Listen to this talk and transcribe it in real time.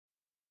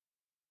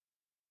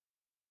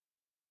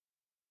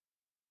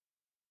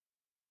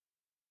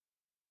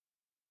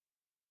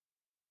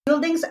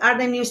Buildings are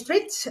the new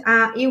streets.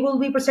 It will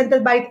be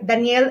presented by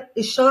Daniel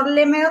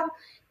Schorlemel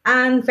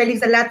and Felix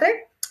Delatre.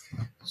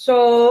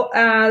 So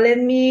let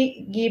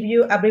me give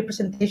you a brief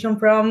presentation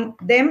from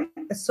them.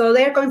 So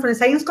they are coming from the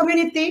science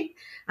community,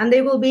 and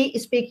they will be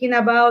speaking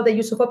about the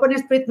use of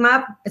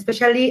OpenStreetMap,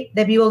 especially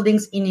the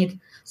buildings in it.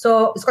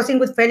 So discussing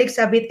with Felix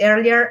a bit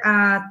earlier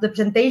the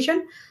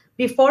presentation,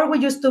 before we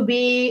used to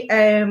be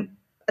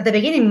at the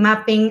beginning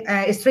mapping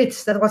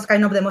streets. That was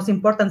kind of the most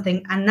important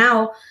thing, and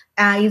now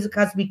it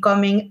has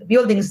becoming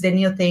buildings the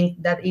new thing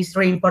that is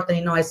really important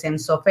in OSM.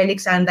 So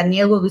Felix and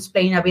Daniel will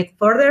explain a bit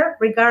further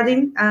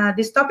regarding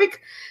this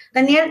topic.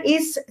 Daniel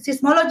is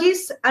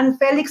seismologist and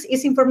Felix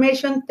is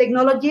information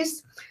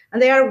technologist,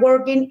 and they are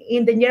working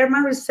in the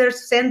German Research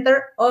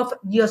Center of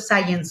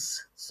Geoscience.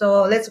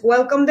 So let's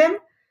welcome them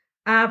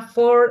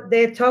for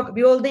the talk,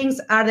 Buildings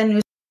are the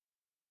New.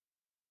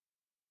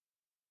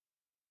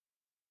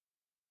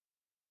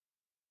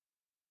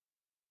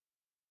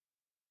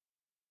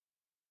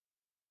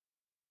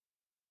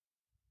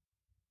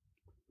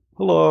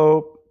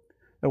 Hello,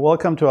 and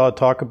welcome to our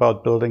talk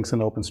about buildings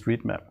in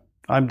OpenStreetMap.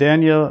 I'm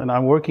Daniel, and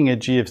I'm working at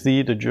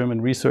GFZ, the German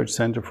Research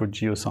Center for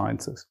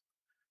Geosciences.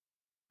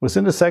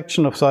 Within the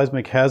section of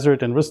seismic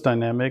hazard and risk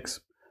dynamics,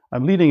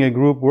 I'm leading a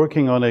group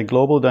working on a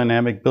global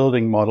dynamic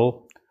building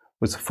model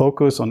with a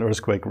focus on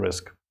earthquake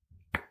risk.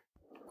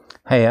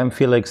 Hey, I'm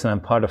Felix, and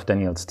I'm part of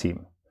Daniel's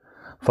team.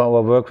 For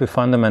our work, we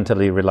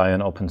fundamentally rely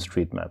on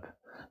OpenStreetMap.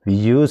 We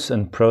use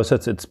and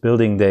process its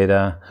building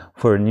data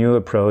for a new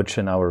approach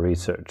in our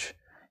research.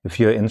 If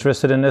you're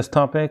interested in this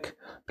topic,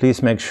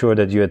 please make sure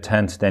that you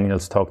attend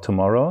Daniel's talk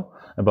tomorrow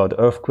about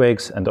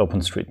earthquakes and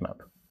OpenStreetMap.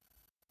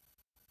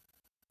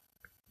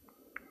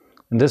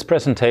 In this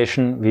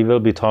presentation, we will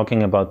be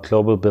talking about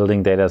global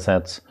building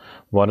datasets,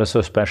 what is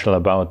so special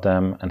about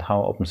them, and how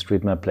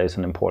OpenStreetMap plays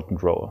an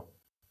important role.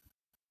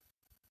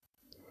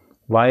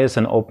 Why is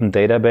an open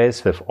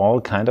database with all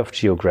kinds of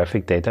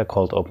geographic data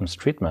called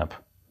OpenStreetMap?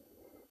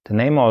 The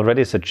name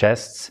already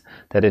suggests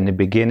that in the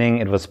beginning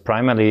it was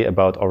primarily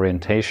about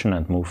orientation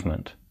and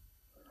movement.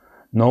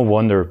 No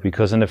wonder,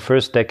 because in the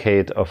first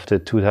decade of the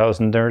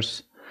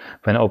 2000s,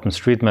 when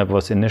OpenStreetMap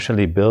was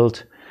initially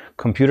built,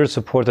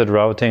 computer-supported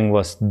routing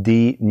was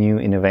the new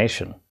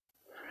innovation.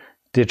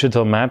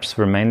 Digital maps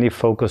were mainly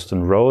focused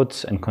on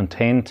roads and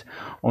contained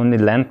only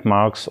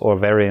landmarks or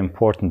very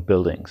important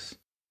buildings.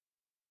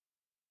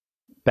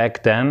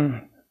 Back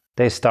then,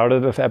 they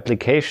started with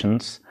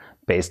applications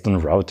based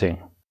on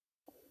routing.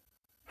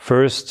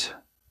 First,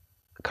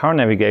 car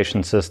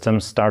navigation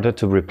systems started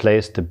to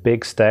replace the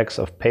big stacks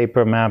of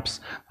paper maps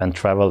when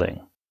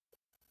traveling.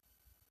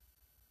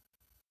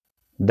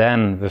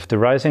 Then, with the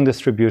rising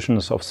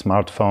distributions of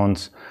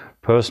smartphones,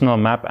 personal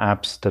map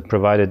apps that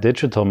provided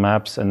digital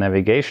maps and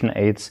navigation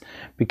aids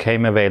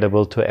became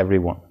available to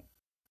everyone.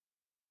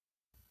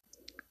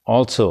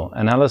 Also,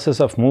 analysis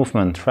of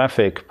movement,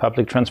 traffic,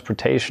 public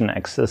transportation,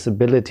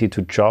 accessibility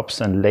to jobs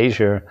and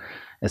leisure,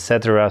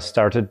 etc.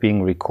 started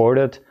being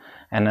recorded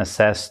and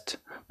assessed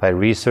by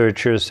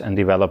researchers and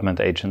development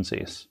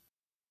agencies.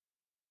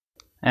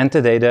 And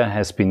the data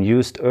has been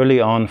used early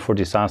on for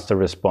disaster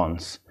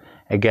response,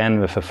 again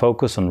with a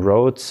focus on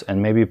roads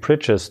and maybe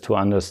bridges to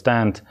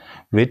understand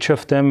which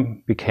of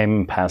them became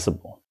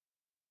impassable.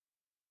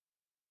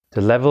 The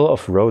level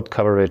of road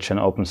coverage in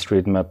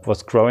OpenStreetMap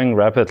was growing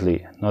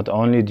rapidly, not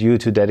only due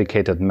to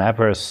dedicated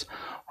mappers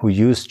who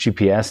used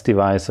GPS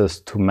devices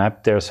to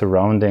map their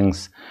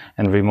surroundings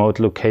and remote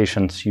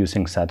locations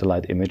using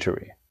satellite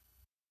imagery.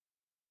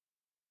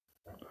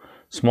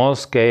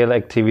 Small-scale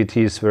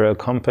activities were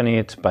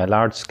accompanied by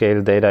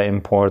large-scale data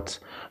imports,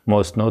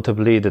 most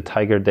notably the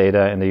Tiger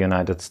data in the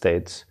United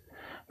States,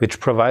 which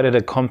provided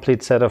a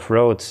complete set of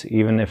roads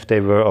even if they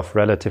were of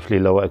relatively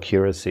low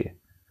accuracy.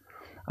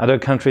 Other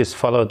countries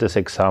followed this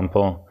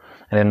example,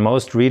 and in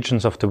most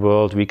regions of the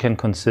world we can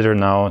consider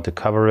now the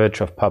coverage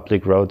of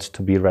public roads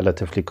to be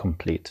relatively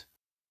complete.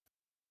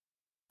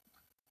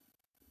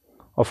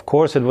 Of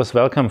course, it was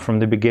welcome from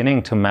the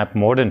beginning to map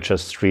more than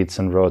just streets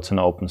and roads in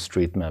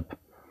OpenStreetMap.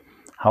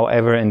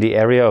 However, in the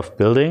area of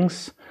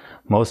buildings,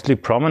 mostly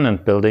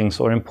prominent buildings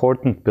or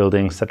important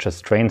buildings such as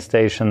train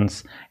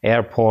stations,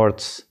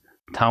 airports,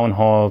 town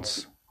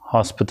halls,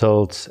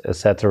 hospitals,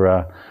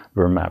 etc.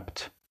 were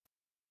mapped.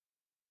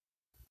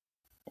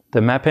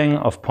 The mapping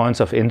of points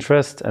of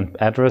interest and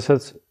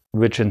addresses,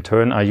 which in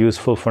turn are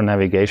useful for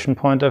navigation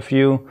point of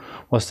view,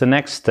 was the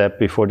next step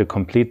before the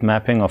complete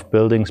mapping of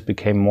buildings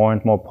became more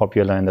and more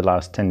popular in the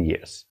last 10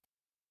 years.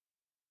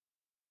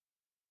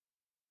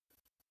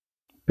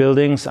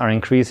 Buildings are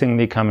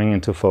increasingly coming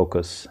into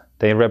focus.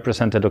 They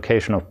represent the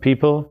location of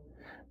people,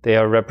 they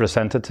are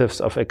representatives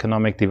of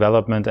economic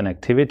development and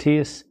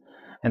activities,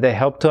 and they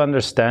help to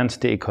understand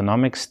the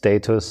economic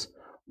status,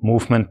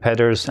 movement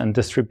patterns, and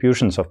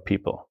distributions of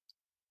people.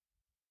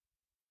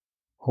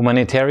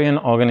 Humanitarian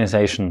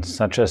organizations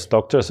such as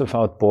Doctors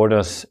Without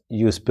Borders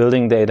use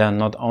building data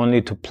not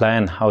only to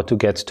plan how to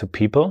get to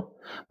people,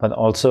 but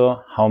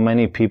also how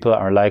many people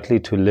are likely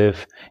to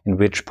live in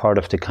which part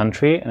of the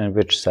country and in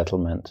which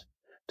settlement,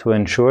 to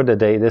ensure that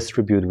they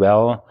distribute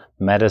well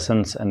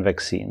medicines, and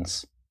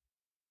vaccines.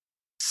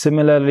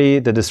 Similarly,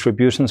 the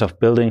distributions of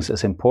buildings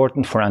is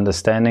important for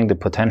understanding the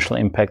potential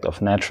impact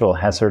of natural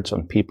hazards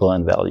on people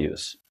and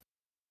values.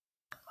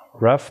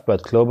 Rough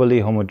but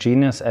globally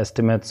homogeneous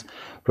estimates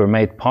were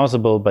made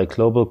possible by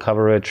global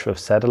coverage with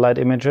satellite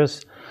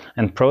images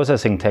and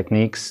processing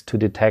techniques to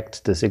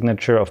detect the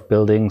signature of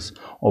buildings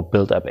or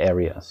built-up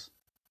areas.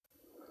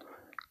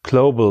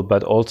 Global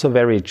but also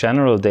very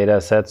general data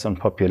sets on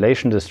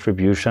population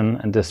distribution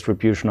and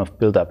distribution of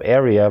built-up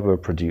area were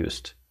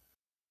produced.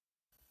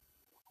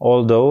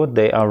 Although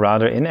they are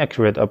rather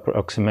inaccurate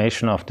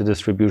approximation of the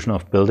distribution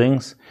of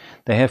buildings,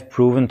 they have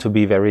proven to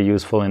be very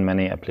useful in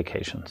many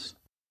applications.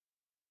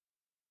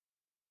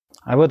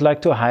 I would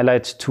like to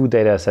highlight two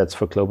datasets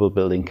for global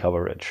building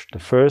coverage. The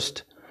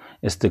first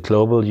is the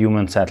Global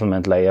Human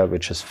Settlement Layer,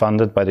 which is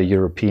funded by the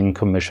European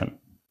Commission.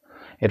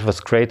 It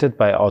was created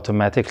by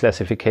automatic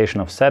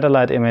classification of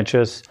satellite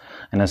images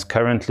and is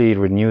currently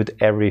renewed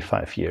every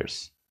 5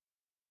 years.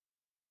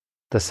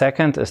 The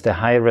second is the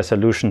High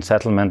Resolution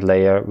Settlement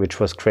Layer, which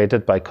was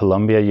created by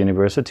Columbia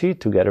University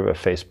together with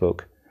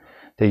Facebook.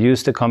 They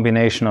used a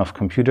combination of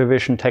computer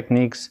vision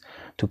techniques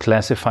to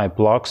classify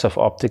blocks of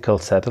optical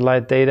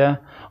satellite data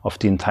of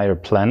the entire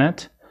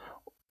planet,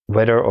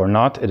 whether or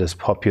not it is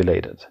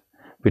populated,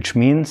 which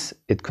means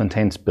it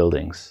contains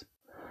buildings.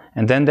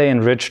 And then they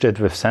enriched it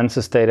with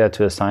census data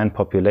to assign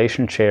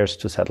population shares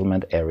to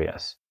settlement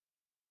areas.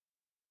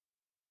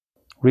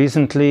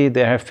 Recently,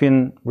 there have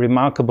been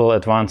remarkable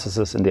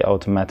advances in the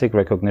automatic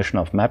recognition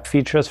of map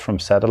features from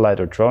satellite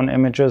or drone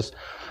images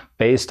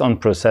based on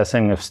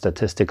processing of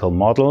statistical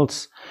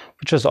models,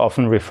 which is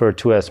often referred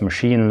to as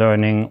machine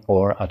learning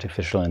or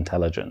artificial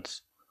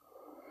intelligence.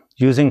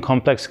 Using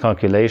complex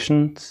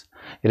calculations,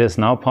 it is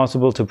now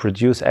possible to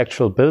produce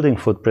actual building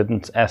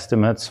footprint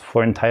estimates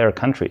for entire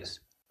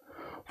countries.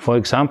 For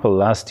example,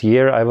 last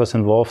year I was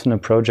involved in a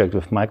project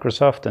with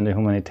Microsoft and the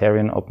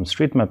humanitarian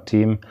OpenStreetMap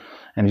team,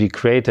 and we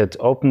created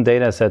open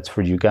datasets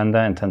for Uganda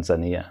and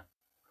Tanzania.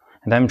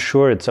 And I'm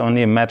sure it's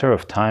only a matter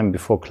of time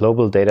before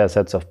global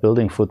datasets of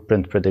building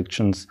footprint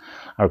predictions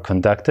are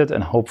conducted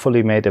and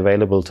hopefully made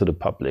available to the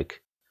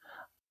public.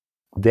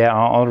 There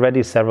are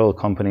already several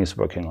companies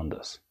working on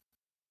this.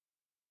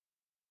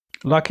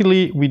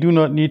 Luckily, we do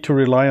not need to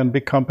rely on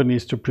big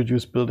companies to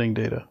produce building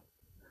data.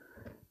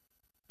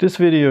 This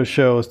video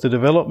shows the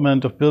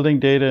development of building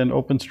data in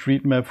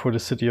OpenStreetMap for the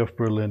city of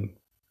Berlin.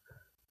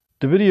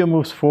 The video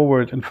moves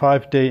forward in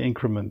 5-day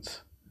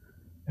increments.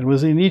 And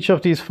within each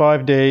of these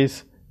 5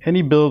 days,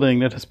 any building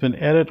that has been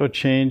added or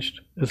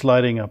changed is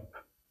lighting up.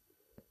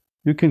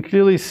 You can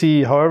clearly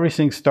see how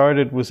everything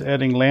started with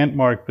adding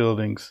landmark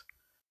buildings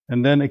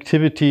and then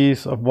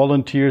activities of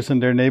volunteers in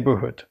their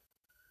neighborhood,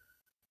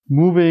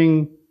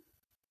 moving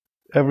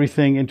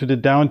everything into the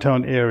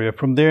downtown area,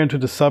 from there into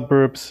the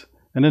suburbs,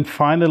 and then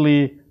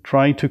finally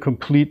trying to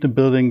complete the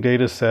building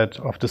data set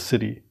of the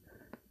city.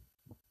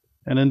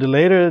 And in the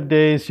later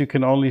days, you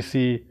can only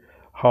see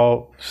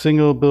how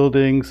single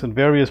buildings and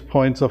various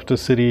points of the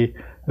city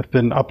have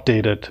been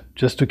updated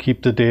just to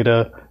keep the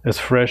data as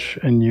fresh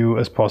and new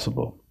as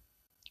possible.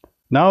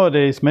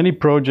 Nowadays, many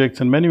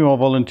projects and many more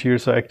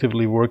volunteers are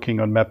actively working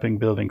on mapping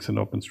buildings in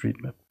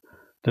OpenStreetMap.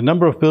 The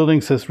number of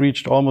buildings has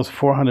reached almost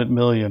 400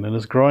 million and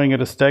is growing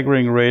at a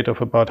staggering rate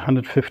of about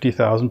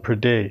 150,000 per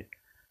day,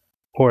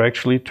 or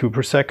actually 2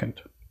 per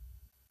second.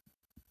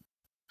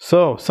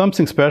 So,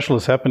 something special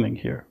is happening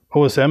here.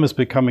 OSM is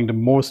becoming the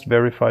most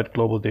verified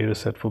global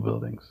dataset for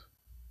buildings.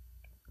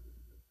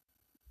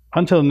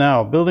 Until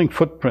now, building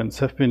footprints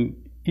have been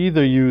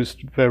either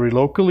used very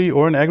locally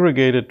or in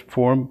aggregated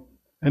form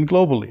and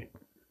globally.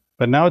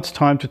 But now it's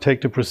time to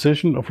take the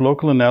precision of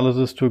local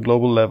analysis to a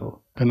global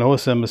level, and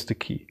OSM is the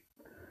key.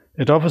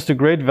 It offers the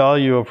great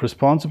value of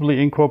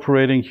responsibly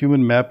incorporating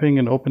human mapping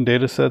in open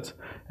datasets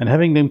and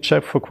having them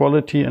checked for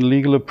quality and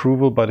legal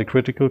approval by the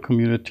critical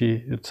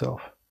community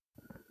itself.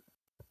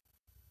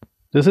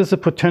 This is a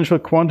potential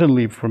quantum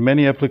leap for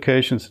many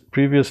applications that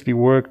previously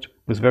worked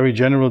with very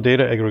general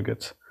data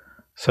aggregates,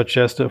 such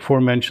as the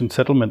aforementioned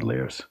settlement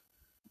layers.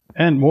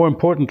 And more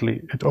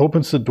importantly, it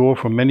opens the door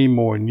for many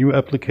more new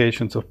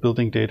applications of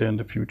building data in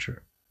the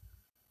future.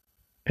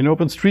 In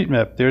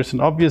OpenStreetMap, there is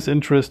an obvious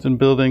interest in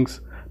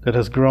buildings that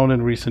has grown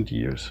in recent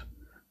years.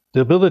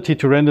 The ability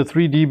to render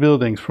 3D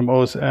buildings from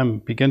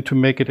OSM began to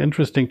make it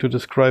interesting to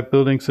describe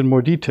buildings in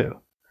more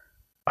detail.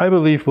 I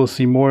believe we'll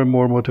see more and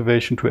more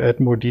motivation to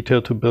add more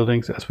detail to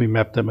buildings as we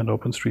map them in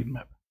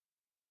OpenStreetMap.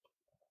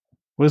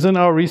 Within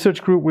our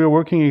research group, we are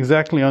working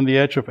exactly on the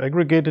edge of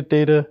aggregated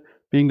data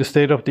being the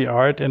state of the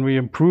art, and we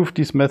improved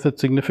these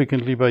methods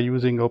significantly by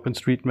using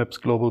OpenStreetMap's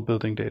global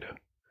building data.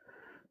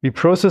 We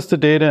process the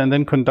data and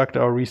then conduct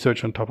our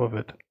research on top of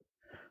it.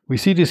 We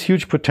see this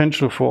huge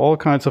potential for all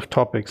kinds of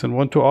topics and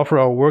want to offer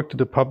our work to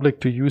the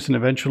public to use and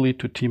eventually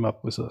to team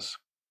up with us.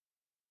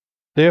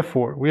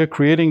 Therefore, we are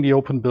creating the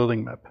Open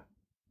Building Map.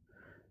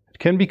 It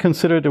can be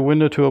considered a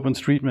window to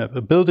OpenStreetMap,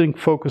 a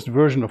building-focused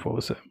version of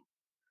OSM.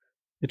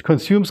 It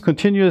consumes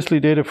continuously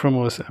data from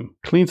OSM,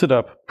 cleans it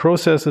up,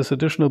 processes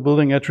additional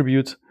building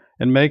attributes,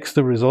 and makes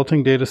the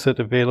resulting dataset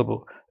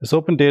available as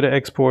open data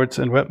exports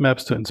and web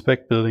maps to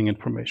inspect building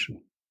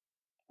information.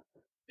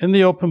 In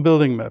the Open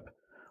Building Map,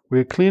 we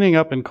are cleaning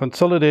up and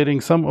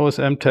consolidating some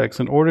OSM tags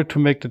in order to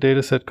make the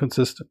dataset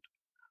consistent.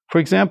 For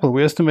example,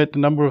 we estimate the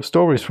number of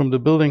stories from the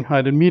building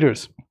height in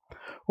meters,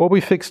 or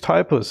we fix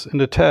typos in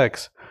the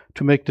tags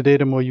to make the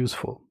data more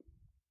useful.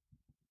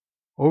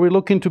 Or we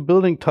look into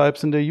building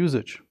types and their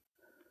usage.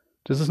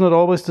 This is not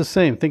always the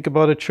same. Think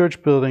about a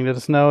church building that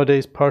is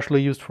nowadays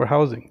partially used for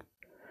housing.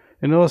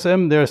 In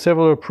OSM, there are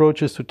several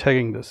approaches to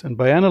tagging this, and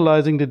by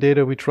analyzing the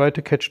data, we try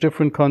to catch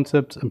different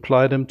concepts and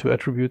apply them to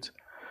attributes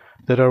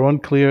that are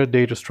unclear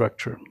data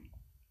structure.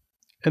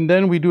 And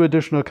then we do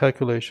additional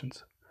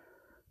calculations.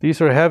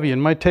 These are heavy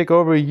and might take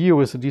over a year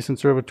with a decent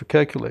server to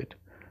calculate.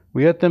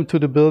 We add them to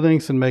the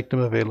buildings and make them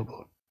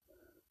available.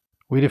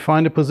 We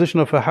define the position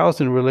of a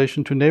house in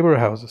relation to neighbor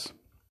houses.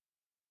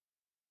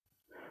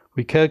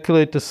 We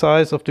calculate the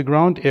size of the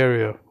ground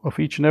area of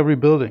each and every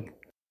building.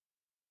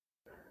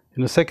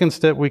 In the second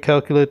step, we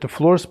calculate the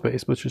floor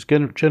space, which is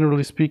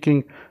generally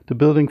speaking the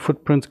building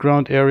footprint's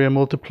ground area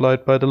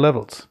multiplied by the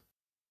levels.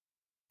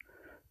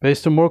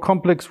 Based on more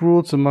complex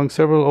rules among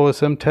several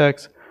OSM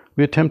tags,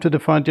 we attempt to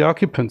define the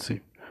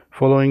occupancy,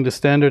 following the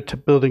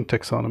standard building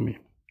taxonomy.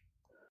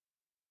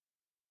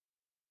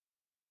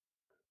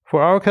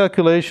 For our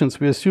calculations,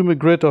 we assume a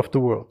grid of the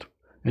world,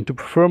 and to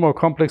perform more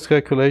complex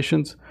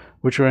calculations,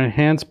 which are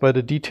enhanced by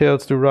the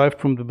details derived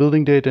from the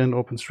building data in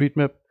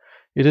OpenStreetMap,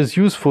 it is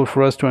useful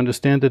for us to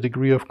understand the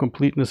degree of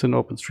completeness in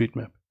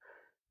OpenStreetMap.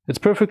 It's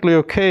perfectly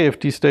okay if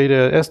these data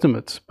are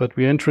estimates, but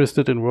we are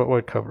interested in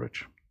worldwide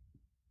coverage.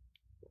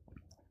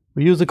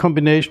 We use a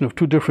combination of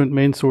two different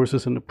main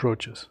sources and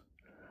approaches.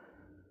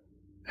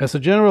 As a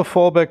general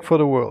fallback for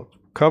the world,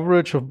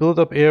 coverage of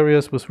built-up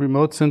areas with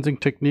remote sensing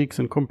techniques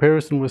in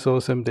comparison with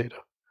OSM data.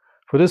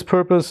 For this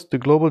purpose, the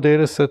global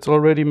data sets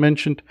already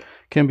mentioned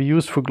can be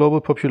used for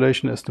global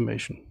population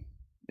estimation.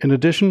 In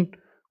addition,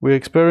 we are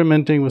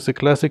experimenting with the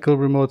classical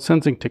remote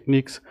sensing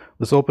techniques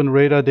with open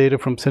radar data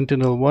from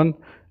Sentinel-1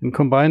 and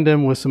combine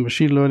them with the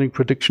machine learning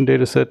prediction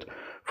dataset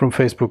from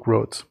Facebook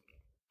roads.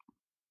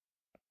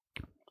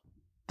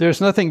 There's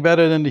nothing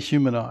better than the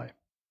human eye.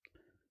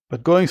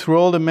 But going through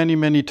all the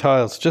many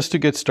tiles just to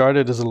get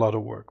started is a lot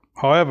of work.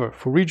 However,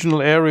 for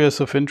regional areas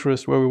of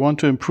interest where we want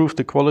to improve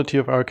the quality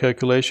of our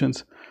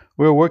calculations,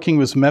 we are working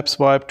with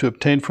MapSwipe to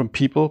obtain from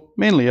people,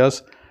 mainly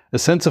us, a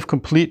sense of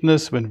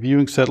completeness when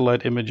viewing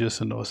satellite images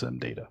and OSM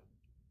data.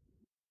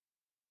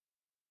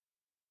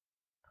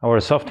 Our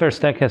software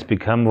stack has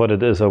become what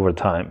it is over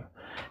time,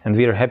 and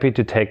we are happy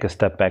to take a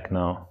step back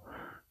now.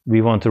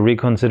 We want to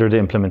reconsider the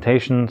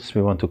implementations,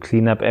 we want to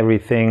clean up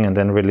everything and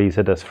then release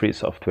it as free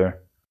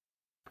software.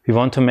 We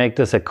want to make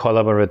this a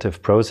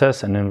collaborative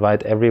process and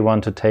invite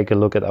everyone to take a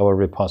look at our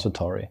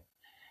repository.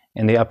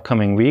 In the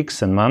upcoming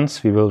weeks and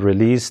months, we will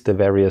release the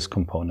various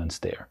components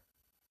there.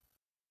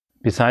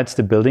 Besides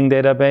the building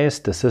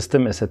database, the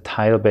system is a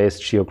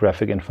tile-based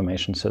geographic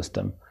information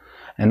system,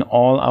 and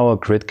all our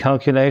grid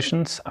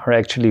calculations are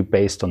actually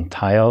based on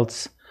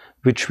tiles,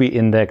 which we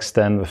index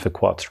then with a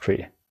quartz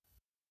tree.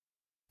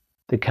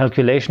 The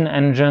calculation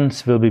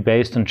engines will be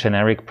based on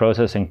generic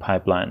processing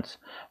pipelines,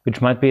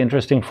 which might be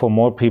interesting for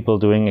more people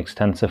doing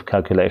extensive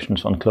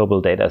calculations on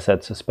global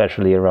datasets,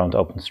 especially around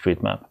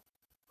OpenStreetMap.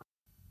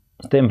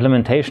 The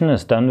implementation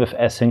is done with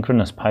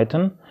asynchronous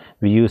Python.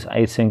 We use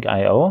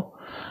async.io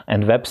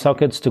and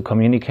WebSockets to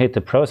communicate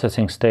the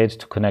processing state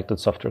to connected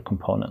software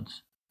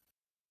components.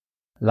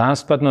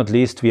 Last but not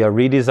least, we are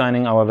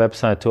redesigning our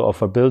website to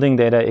offer building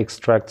data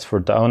extracts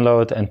for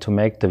download and to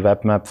make the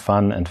web map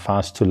fun and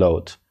fast to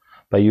load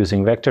by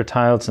using vector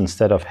tiles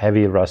instead of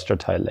heavy raster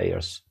tile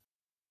layers.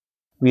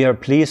 We are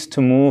pleased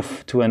to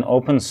move to an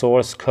open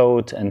source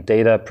code and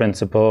data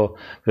principle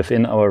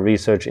within our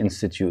research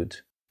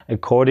institute.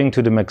 According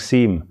to the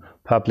maxim,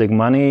 public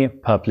money,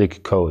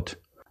 public code.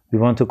 We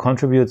want to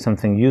contribute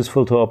something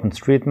useful to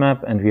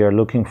OpenStreetMap, and we are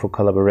looking for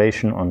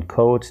collaboration on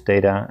code,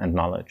 data, and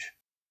knowledge.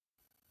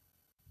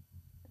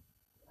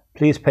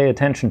 Please pay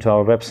attention to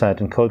our website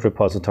and code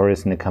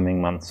repositories in the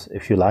coming months.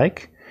 If you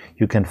like,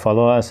 you can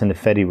follow us in the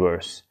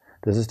Fediverse.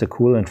 This is the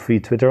cool and free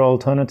Twitter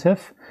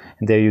alternative,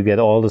 and there you get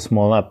all the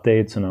small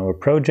updates on our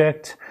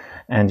project,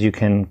 and you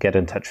can get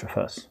in touch with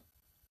us.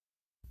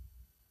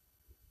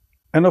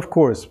 And of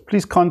course,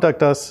 please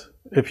contact us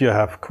if you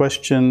have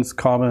questions,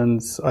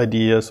 comments,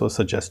 ideas, or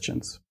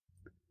suggestions.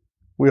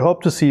 We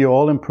hope to see you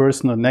all in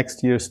person on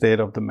next year's State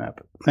of the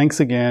Map.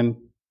 Thanks again,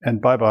 and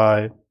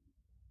bye-bye.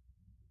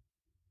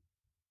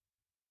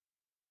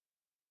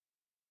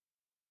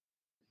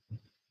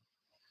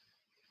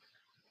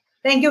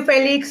 Thank you,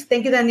 Felix.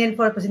 Thank you, Daniel,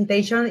 for the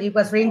presentation. It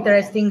was really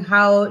interesting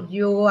how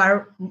you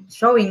are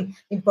showing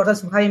the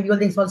importance of having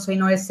buildings also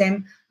in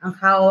OSM and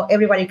how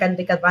everybody can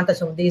take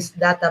advantage of this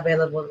data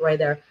available right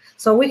there.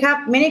 So we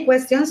have many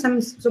questions. I'm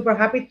super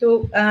happy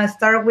to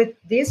start with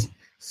this.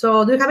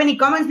 So do you have any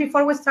comments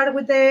before we start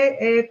with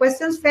the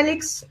questions,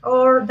 Felix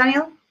or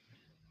Daniel?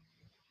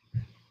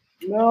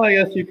 No, I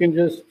guess you can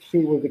just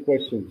shoot with the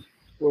questions.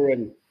 We're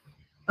ready.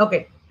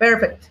 Okay,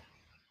 perfect.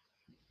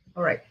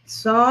 All right,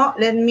 so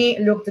let me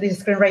look to the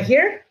screen right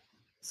here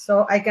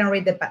so I can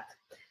read the path.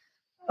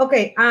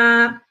 Okay,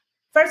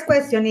 first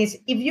question is,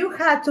 if you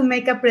had to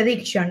make a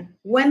prediction,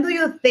 when do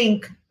you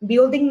think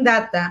building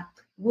data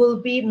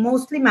will be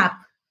mostly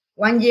mapped?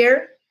 1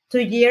 year,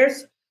 2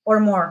 years, or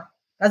more?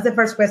 That's the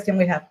first question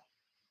we have.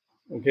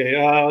 Okay,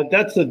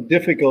 that's a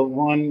difficult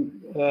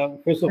one.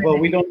 First of all,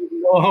 we don't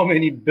know how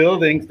many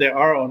buildings there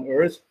are on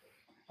Earth.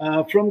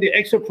 From the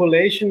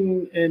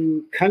extrapolation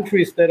in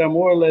countries that are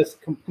more or less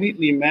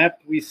completely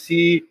mapped, we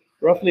see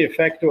roughly a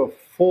factor of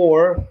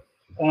 4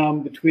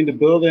 between the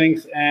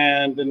buildings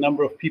and the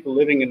number of people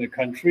living in the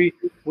country,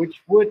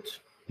 which would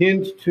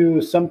hint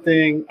to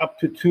something up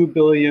to 2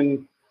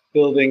 billion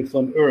buildings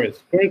on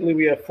Earth. Currently,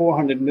 we have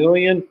 400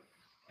 million.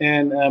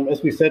 And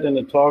as we said in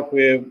the talk,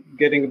 we're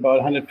getting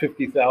about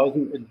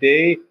 150,000 a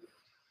day.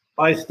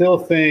 I still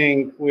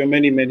think we're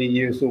many, many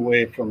years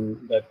away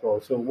from that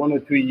goal. So 1 or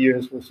 2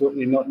 years will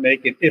certainly not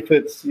make it if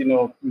it's,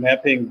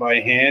 mapping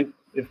by hand.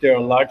 If there are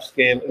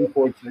large-scale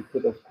imports, it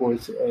could, of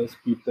course,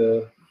 speed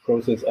the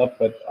process up.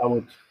 But I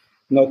would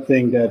not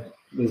think that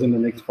within the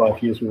next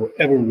 5 years we will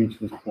ever reach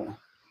this point.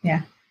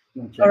 Yeah.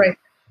 All right.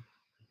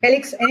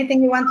 Felix,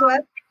 anything you want to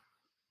add?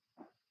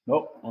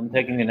 Nope, I'm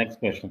taking the next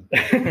question.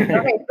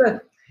 Okay, good.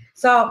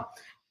 So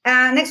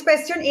next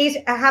question is,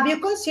 have you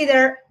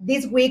considered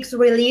this week's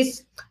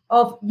release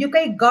of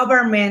UK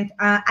government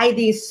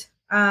IDs?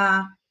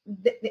 The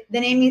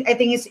name, is, I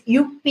think, is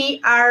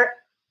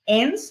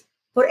UPRNs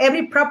for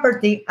every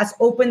property as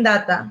open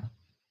data.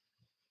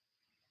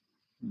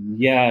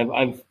 Yeah,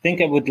 I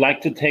think I would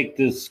like to take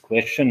this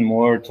question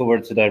more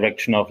towards the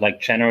direction of like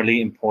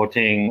generally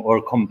importing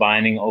or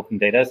combining open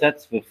data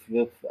sets with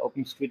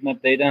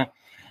OpenStreetMap data.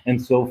 And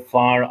so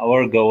far,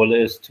 our goal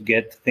is to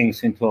get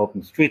things into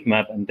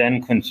OpenStreetMap and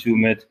then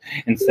consume it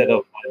instead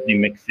of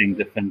mixing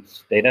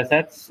different data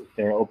sets, if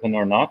they're open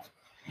or not.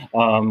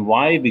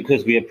 Why?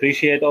 Because we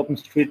appreciate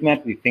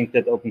OpenStreetMap. We think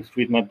that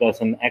OpenStreetMap does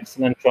an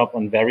excellent job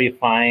on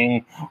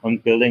verifying, on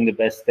building the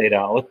best data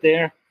out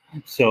there.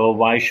 So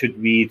why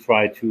should we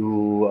try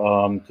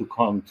to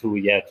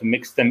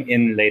mix them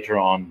in later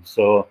on?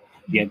 So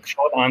the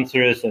short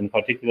answer is, in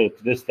particular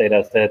to this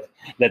data set,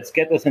 let's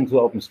get this into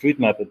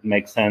OpenStreetMap. It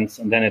makes sense,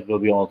 and then it will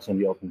be also in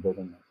the Open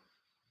Building Map.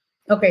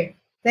 Okay,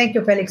 thank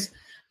you, Felix.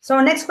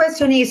 So next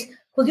question is,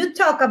 could you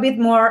talk a bit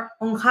more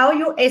on how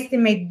you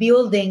estimate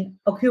building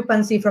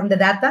occupancy from the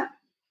data?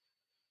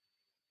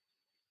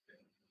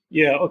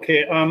 Yeah,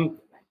 okay.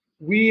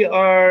 We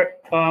are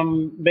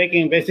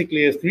making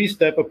basically a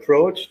 3-step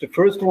approach. The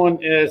first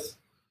one is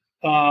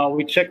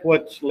we check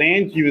what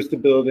land use the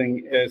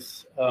building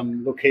is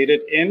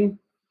located in.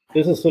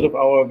 This is sort of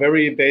our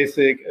very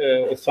basic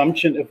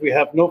assumption. If we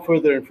have no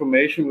further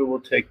information, we will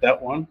take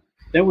that one.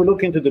 Then we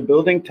look into the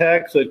building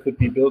tag. So it could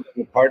be building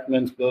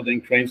apartments,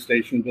 building train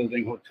station,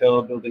 building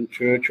hotel, building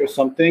church or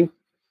something.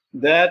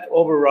 That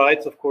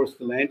overrides, of course,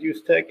 the land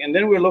use tag. And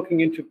then we're looking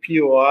into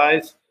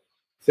POIs,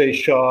 say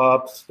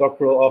shops,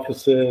 doctoral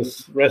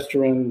offices,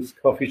 restaurants,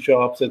 coffee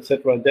shops,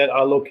 etc., that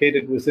are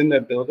located within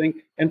that building.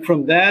 And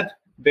from that,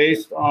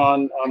 based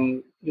on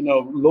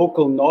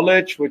local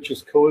knowledge, which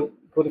is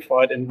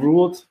codified in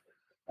rules,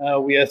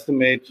 we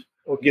estimate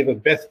or give a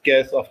best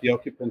guess of the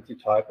occupancy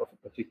type of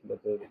a particular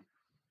building.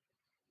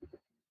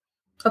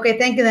 Okay,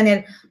 thank you,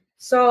 Daniel.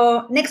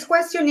 So next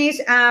question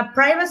is,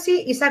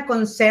 privacy is a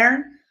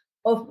concern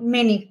of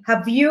many.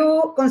 Have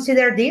you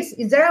considered this?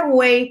 Is there a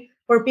way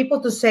for people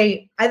to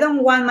say, I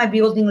don't want my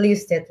building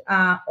listed,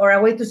 or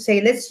a way to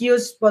say, let's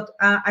use but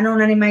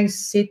anonymized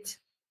seat?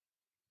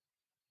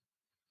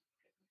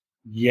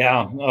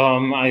 Yeah,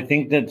 I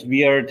think that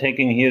we are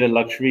taking here the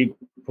luxury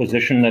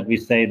position that we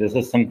say this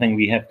is something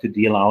we have to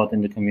deal out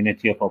in the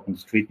community of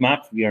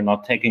OpenStreetMap. We are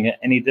not taking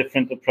any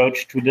different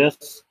approach to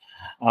this.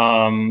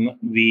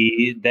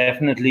 We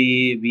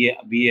definitely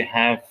we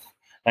have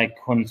like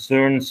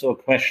concerns or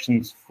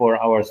questions for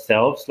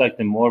ourselves. Like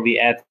the more we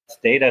add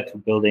data to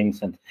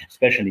buildings and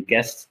especially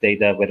guest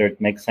data, whether it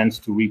makes sense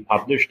to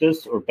republish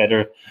this or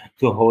better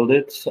to hold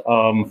it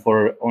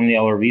for only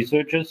our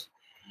researchers.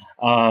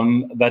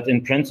 But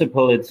in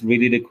principle, it's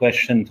really the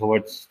question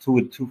towards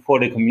for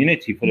the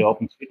community, for the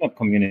OpenStreetMap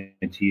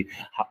community.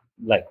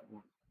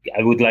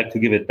 I would like to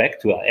give it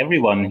back to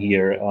everyone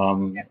here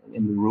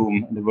in the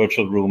room, in the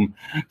virtual room,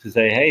 to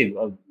say, hey,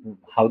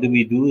 how do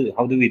we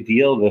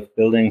deal with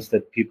buildings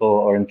that people,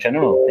 or in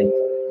general,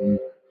 think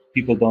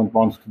people don't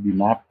want to be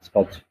mapped,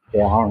 but they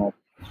are on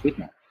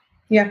OpenStreetMap.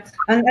 Yeah,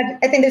 and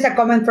I think there's a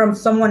comment from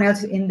someone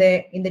else in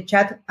the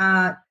chat.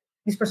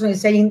 This person is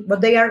saying, but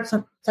they are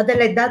some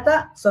satellite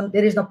data, so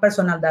there is no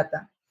personal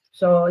data.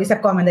 So it's a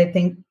comment, I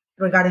think,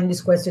 regarding this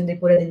question. They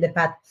put it in the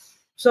pad.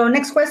 So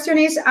next question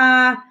is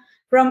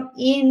from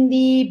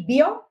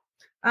IndieBio.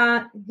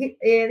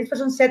 This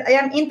person said, I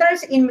am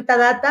interested in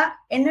metadata,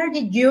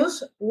 energy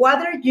use,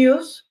 water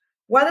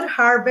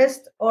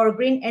harvest, or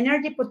green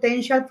energy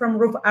potential from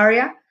roof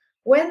area.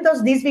 When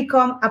does this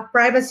become a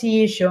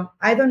privacy issue?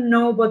 I don't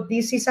know, but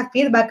this is a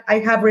feedback I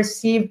have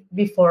received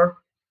before.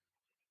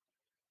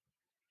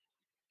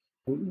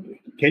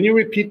 Can you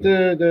repeat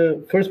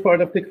the first part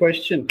of the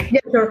question?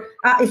 Yeah, sure.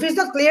 If it's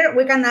not clear,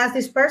 we can ask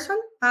this person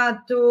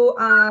to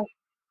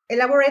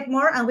elaborate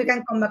more, and we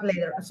can come back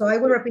later. So I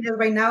will repeat it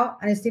right now,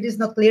 and if it is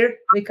not clear,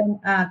 we can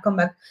come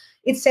back.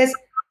 It says,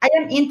 I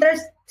am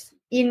interested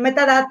in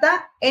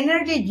metadata,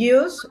 energy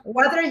use,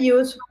 water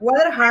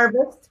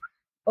harvest,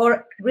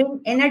 or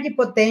green energy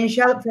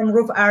potential from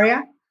roof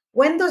area.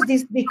 When does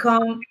this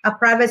become a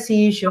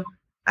privacy issue?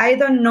 I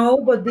don't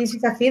know, but this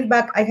is a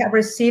feedback I have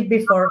received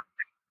before.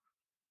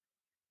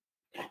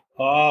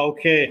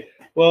 Okay.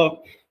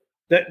 Well,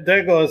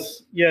 that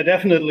goes, yeah,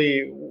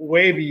 definitely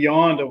way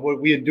beyond of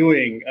what we are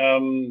doing.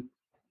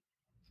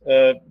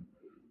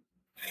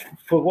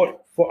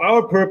 For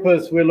our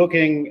purpose, we're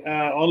looking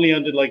only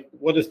under like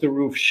what is the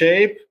roof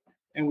shape,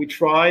 and we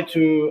try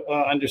to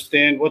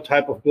understand what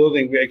type of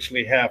building we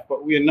actually have.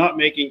 But we are not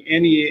making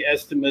any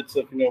estimates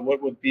of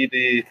what would be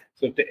the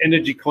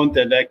energy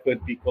content that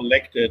could be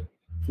collected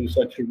through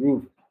such a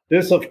roof.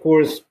 This, of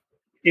course,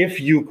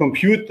 if you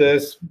compute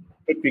this,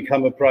 could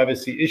become a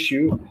privacy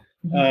issue.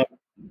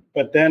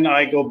 But then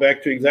I go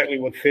back to exactly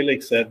what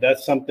Felix said.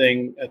 That's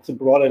a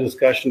broader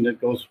discussion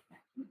that goes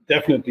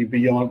definitely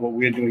beyond what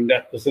we're doing.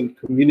 That is a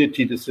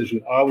community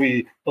decision. Are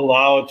we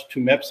allowed to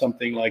map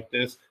something like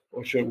this,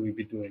 or should we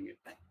be doing it?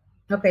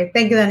 Okay,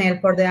 thank you, Daniel,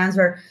 for the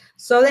answer.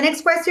 So the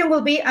next question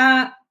will be,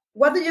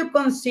 what do you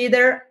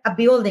consider a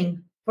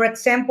building? For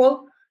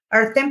example,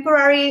 are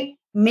temporary,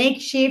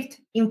 makeshift,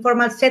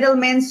 informal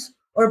settlements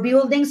or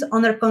buildings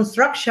under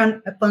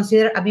construction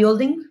considered a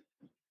building?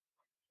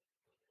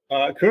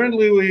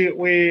 Currently,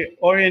 we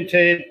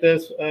orientate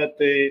this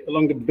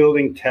along the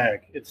building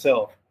tag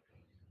itself.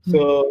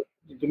 So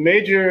the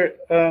major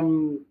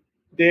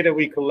data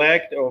we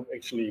collect or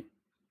actually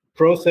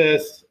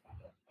process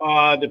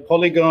are the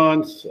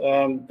polygons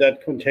that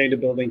contain the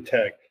building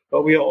tag.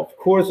 But we are, of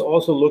course,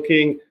 also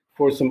looking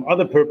for some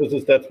other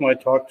purposes. That's my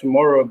talk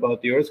tomorrow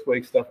about the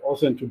earthquake stuff,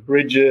 also into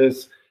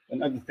bridges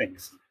and other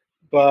things.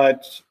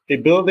 But a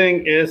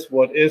building is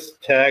what is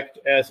tagged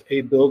as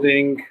a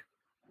building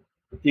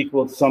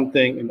equals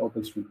something in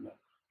OpenStreetMap.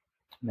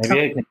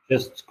 Maybe I can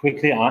just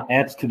quickly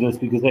add to this,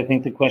 because I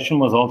think the question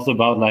was also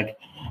about like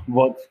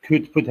what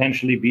could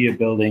potentially be a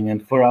building.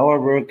 And for our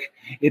work,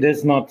 it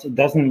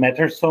doesn't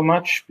matter so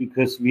much,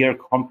 because we are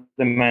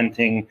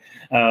complementing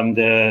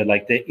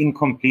the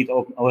incomplete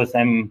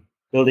OSM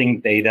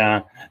building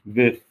data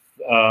with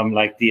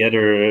like the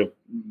other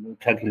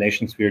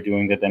calculations we are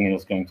doing that Daniel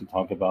is going to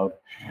talk about.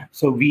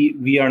 So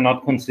we are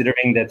not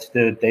considering that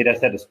the data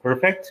set is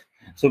perfect.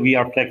 So we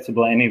are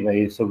flexible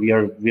anyway. So we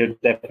are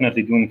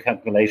definitely doing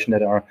calculation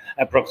that are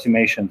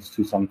approximations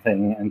to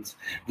something. And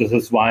this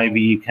is why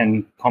we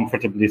can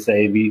comfortably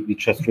say we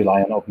just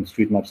rely on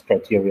OpenStreetMap's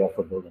criteria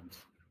for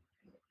buildings.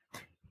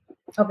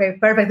 Okay,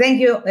 perfect. Thank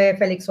you,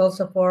 Felix,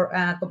 also for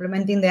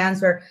complementing the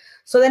answer.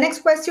 So the next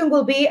question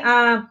will be,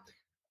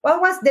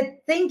 what was the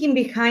thinking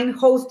behind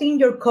hosting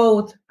your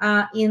code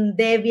in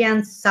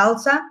Debian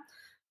Salsa?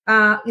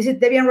 Is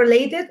it Debian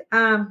related?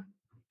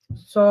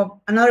 So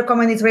another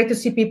comment, it's great to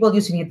see people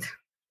using it.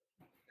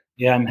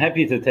 Yeah, I'm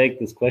happy to take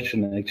this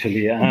question,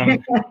 actually. I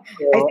see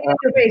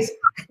your face.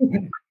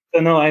 So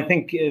no, I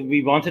think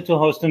we wanted to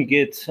host on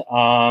Git.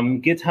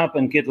 GitHub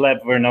and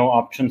GitLab were no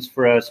options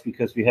for us,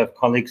 because we have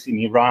colleagues in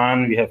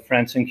Iran, we have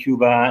friends in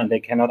Cuba, and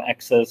they cannot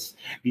access.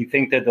 We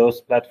think that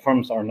those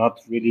platforms are not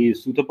really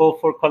suitable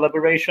for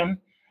collaboration.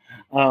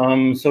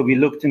 So we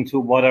looked into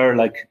what are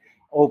like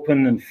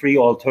open and free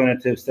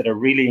alternatives that are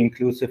really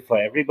inclusive for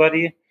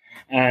everybody.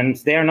 And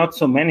there are not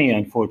so many,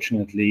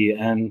 unfortunately.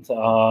 And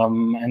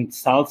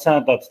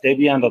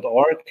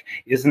salsa.debian.org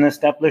is an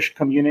established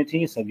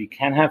community, so we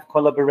can have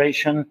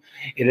collaboration.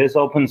 It is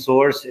open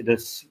source, it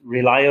is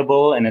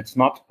reliable, and it's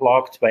not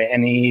blocked by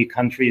any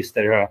countries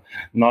that are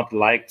not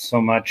liked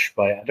so much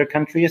by other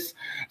countries.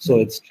 So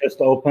it's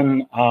just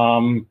open.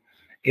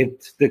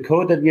 The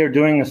code that we are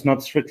doing is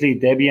not strictly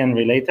Debian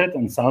related,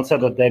 and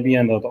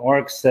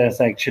salsa.debian.org says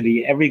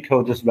actually every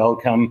code is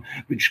welcome,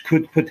 which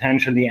could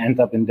potentially end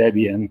up in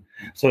Debian.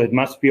 So it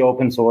must be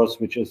open source,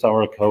 which is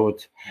our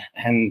code.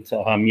 And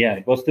yeah,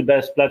 it was the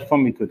best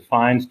platform we could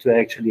find to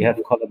actually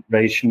have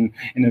collaboration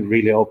in a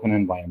really open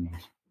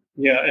environment.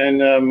 Yeah,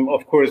 and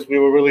of course, we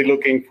were really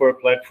looking for a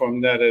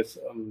platform that is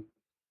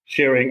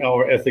sharing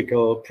our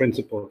ethical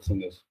principles in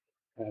this.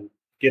 And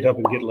GitHub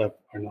and GitLab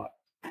are not.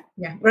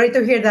 Yeah, great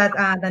to hear that,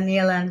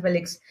 Daniel and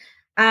Felix.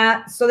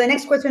 So the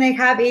next question I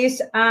have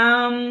is,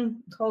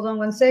 hold on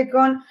one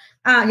second.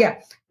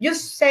 Yeah, you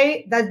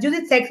say that you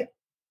detect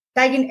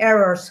tagging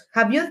errors.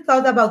 Have you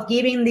thought about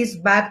giving this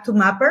back to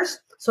mappers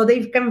so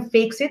they can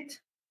fix it?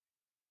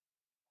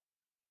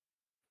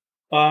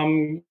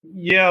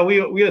 Yeah,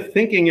 we are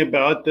thinking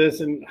about this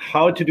and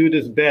how to do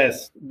this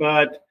best.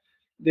 But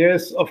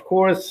there's, of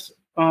course,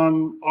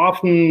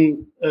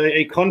 often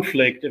a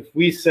conflict if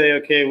we say,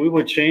 okay, we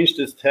will change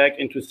this tag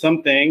into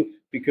something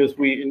because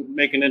we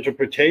make an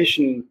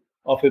interpretation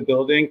of a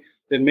building,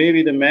 then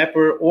maybe the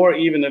mapper or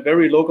even a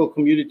very local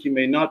community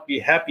may not be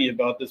happy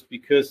about this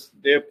because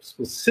their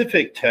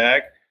specific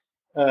tag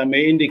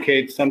may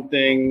indicate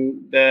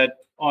something that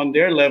on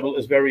their level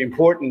is very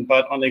important,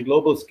 but on a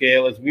global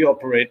scale, as we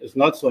operate, is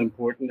not so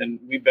important, and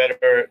we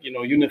better,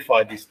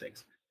 unify these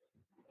things.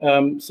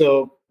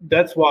 So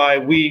that's why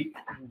we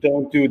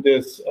don't do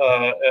this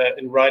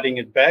in writing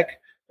it back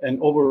and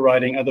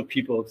overriding other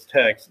people's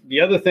text. The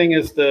other thing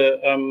is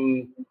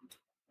the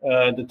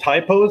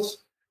typos.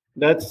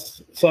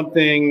 That's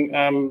something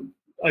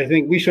I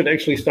think we should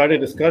actually start a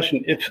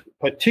discussion if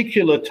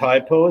particular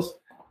typos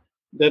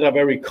that are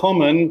very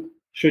common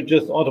should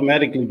just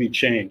automatically be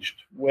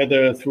changed,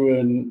 whether through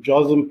a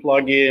JOSM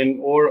plugin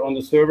or on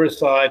the server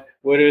side,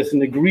 where there's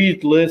an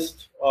agreed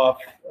list of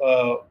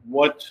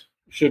what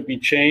should be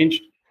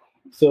changed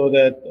so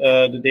that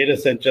the data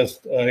set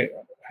just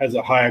has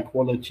a higher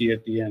quality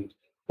at the end.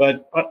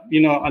 But,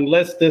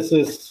 unless this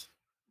is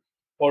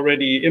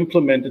already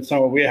implemented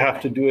somewhere, we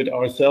have to do it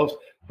ourselves,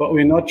 but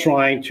we're not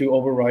trying to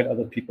override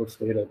other people's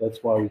data.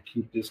 That's why we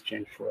keep this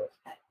change for us.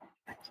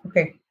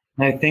 Okay.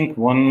 I think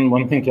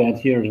one thing to add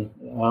here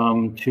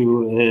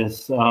too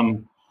is a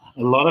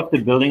lot of the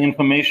building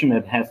information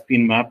that has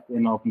been mapped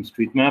in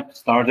OpenStreetMap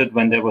started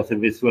when there was a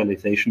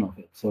visualization of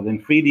it. So when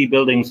 3D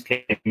buildings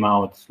came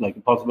out, like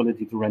the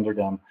possibility to render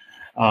them,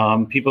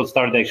 people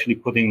started actually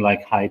putting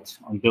like height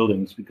on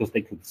buildings because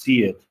they could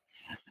see it.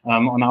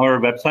 On our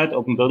website,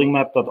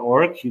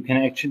 openbuildingmap.org, you can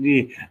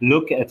actually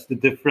look at the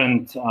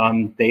different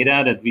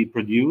data that we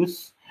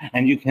produce,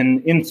 and you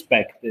can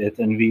inspect it.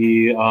 And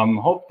we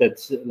hope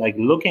that, like,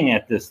 looking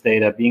at this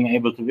data, being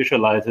able to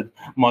visualize it,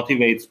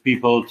 motivates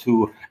people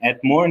to add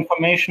more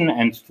information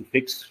and to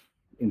fix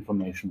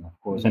information, of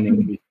course, and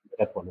increase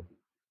data quality.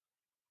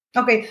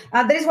 Okay,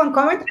 there is one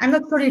comment. I'm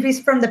not sure if it's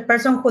from the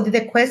person who did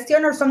the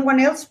question or someone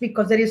else,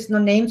 because there is no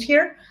names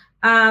here.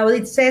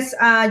 It says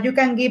you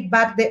can give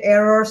back the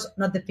errors,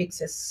 not the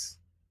fixes.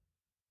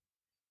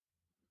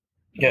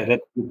 Yeah,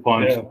 that's a good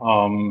point. Yeah.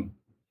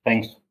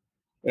 Thanks.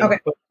 Yeah, okay.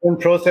 But when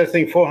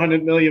processing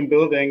 400 million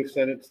buildings,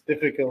 then it's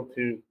difficult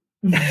to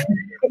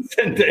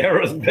send the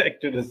errors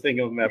back to the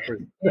single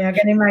mappers. Yeah, I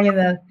can imagine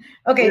that.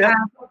 Okay. Yeah,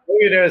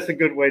 maybe there's a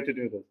good way to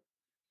do this.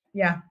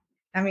 Yeah.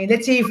 I mean,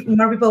 let's see if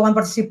more people want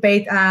to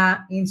participate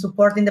in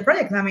supporting the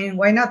project. I mean,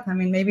 why not? I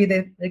mean, maybe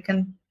they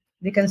can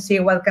see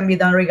what can be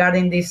done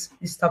regarding this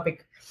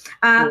topic.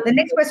 The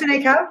next question I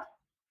have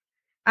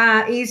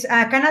is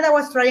Canada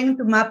was trying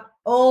to map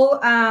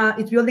all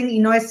its building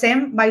in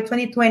OSM by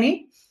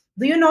 2020.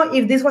 Do you know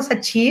if this was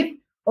achieved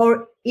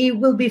or it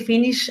will be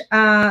finished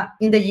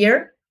in the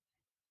year?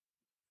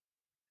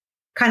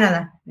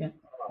 Canada. Yeah.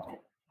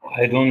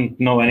 I don't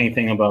know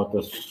anything about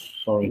this.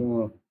 Sorry.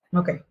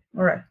 Okay.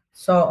 All right.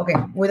 So, okay,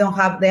 we don't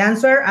have the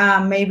answer.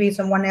 Maybe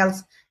someone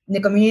else in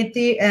the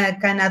community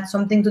can add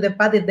something to the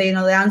pad if they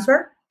know the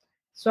answer.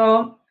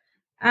 So,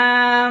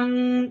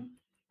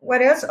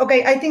 what else?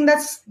 Okay, I think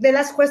that's the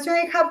last question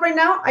I have right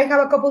now. I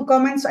have a couple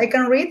comments I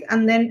can read,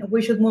 and then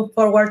we should move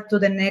forward to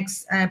the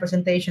next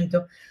presentation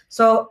too.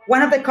 So,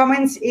 one of the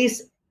comments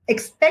is,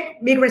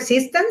 expect big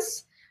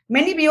resistance.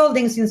 Many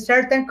buildings in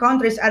certain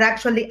countries are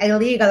actually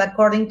illegal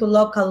according to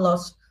local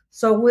laws.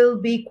 So, will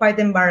be quite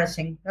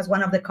embarrassing. That's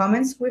one of the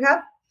comments we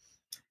have.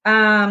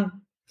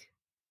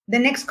 The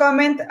next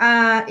comment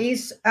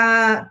is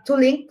two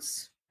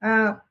links,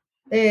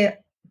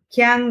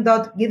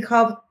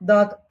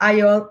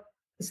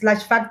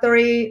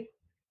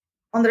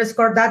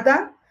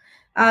 kian.github.io/factory_data.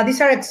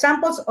 These are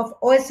examples of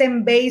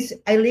OSM-based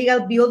illegal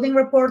building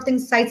reporting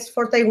sites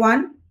for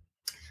Taiwan,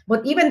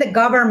 but even the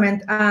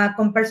government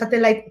compares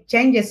satellite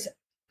changes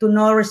to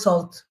no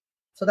result.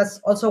 So that's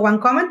also one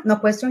comment, no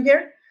question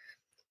here.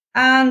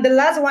 And the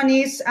last one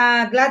is,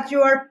 glad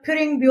you are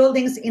putting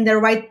buildings in the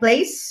right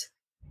place.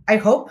 I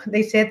hope,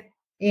 they said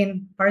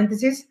in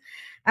parentheses.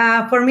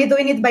 For me,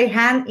 doing it by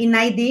hand in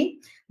ID,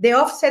 the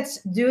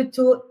offsets due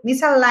to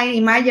misaligned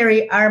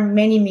imagery are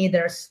many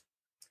meters.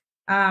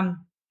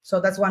 So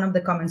that's one of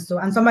the comments too.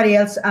 And somebody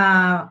else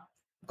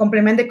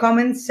complement the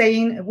comments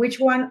saying, which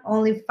one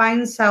only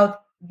finds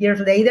out years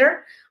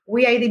later?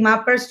 We ID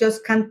mappers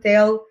just can't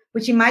tell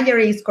which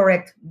imagery is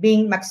correct,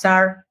 Bing,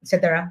 Maxar,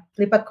 etc.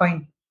 Flip a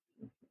coin.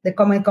 The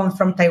comment comes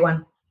from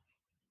Taiwan.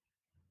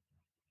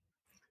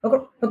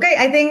 Okay,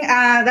 I think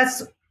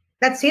that's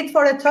it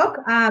for the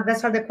talk.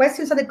 Those are the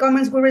questions and the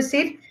comments we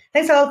received.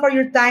 Thanks a lot for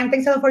your time.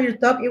 Thanks a lot for your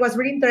talk. It was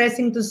really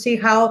interesting to see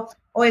how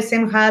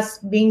OSM has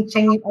been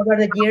changing over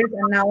the years,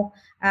 and now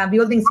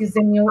buildings is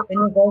the new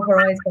goal for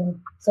OSM.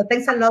 So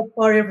thanks a lot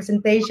for your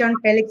presentation,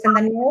 Felix and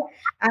Daniel,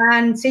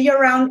 and see you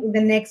around in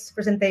the next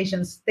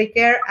presentations. Take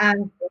care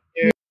and